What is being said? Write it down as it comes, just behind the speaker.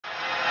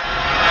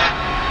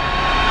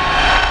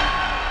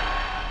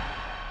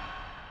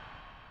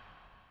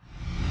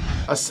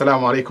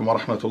Assalamu alaikum wa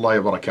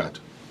rahmatullahi wa barakatuh.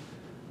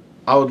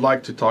 I would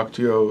like to talk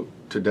to you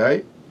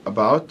today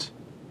about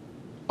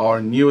our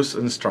newest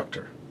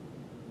instructor.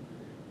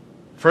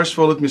 First of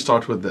all, let me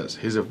start with this.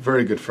 He's a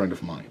very good friend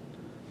of mine.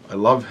 I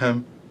love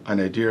him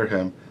and I adore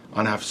him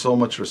and I have so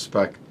much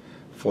respect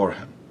for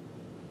him.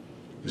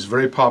 He's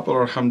very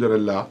popular,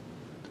 alhamdulillah.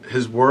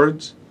 His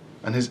words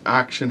and his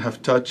action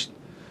have touched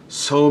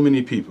so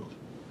many people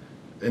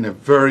in a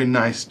very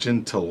nice,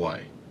 gentle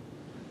way.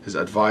 His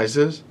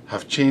advices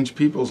have changed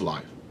people's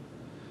life.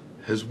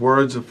 His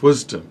words of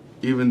wisdom,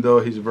 even though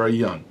he's very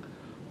young,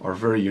 are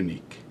very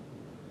unique.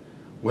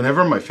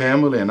 Whenever my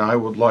family and I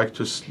would like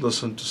to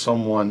listen to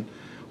someone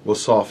who will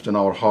soften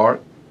our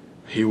heart,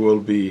 he will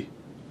be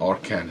our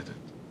candidate.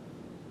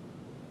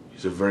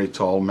 He's a very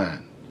tall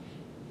man,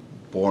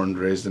 born and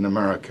raised in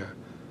America,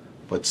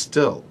 but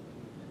still,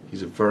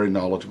 he's a very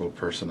knowledgeable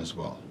person as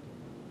well.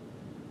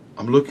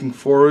 I'm looking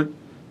forward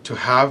to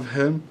have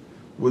him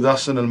with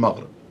us in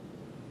AlMaghrib,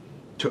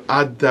 to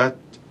add that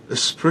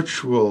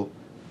spiritual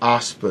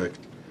aspect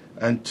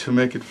and to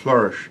make it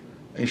flourish,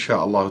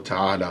 insha'Allah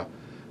ta'ala,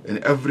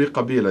 in every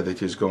qabila that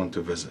he's going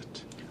to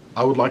visit.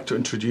 I would like to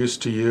introduce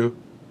to you,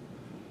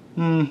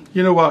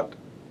 you know what,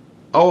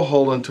 I'll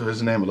hold on to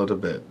his name a little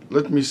bit.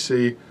 Let me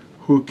see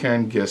who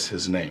can guess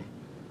his name.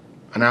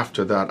 And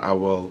after that I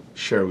will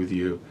share with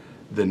you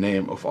the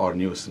name of our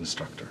newest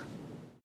instructor.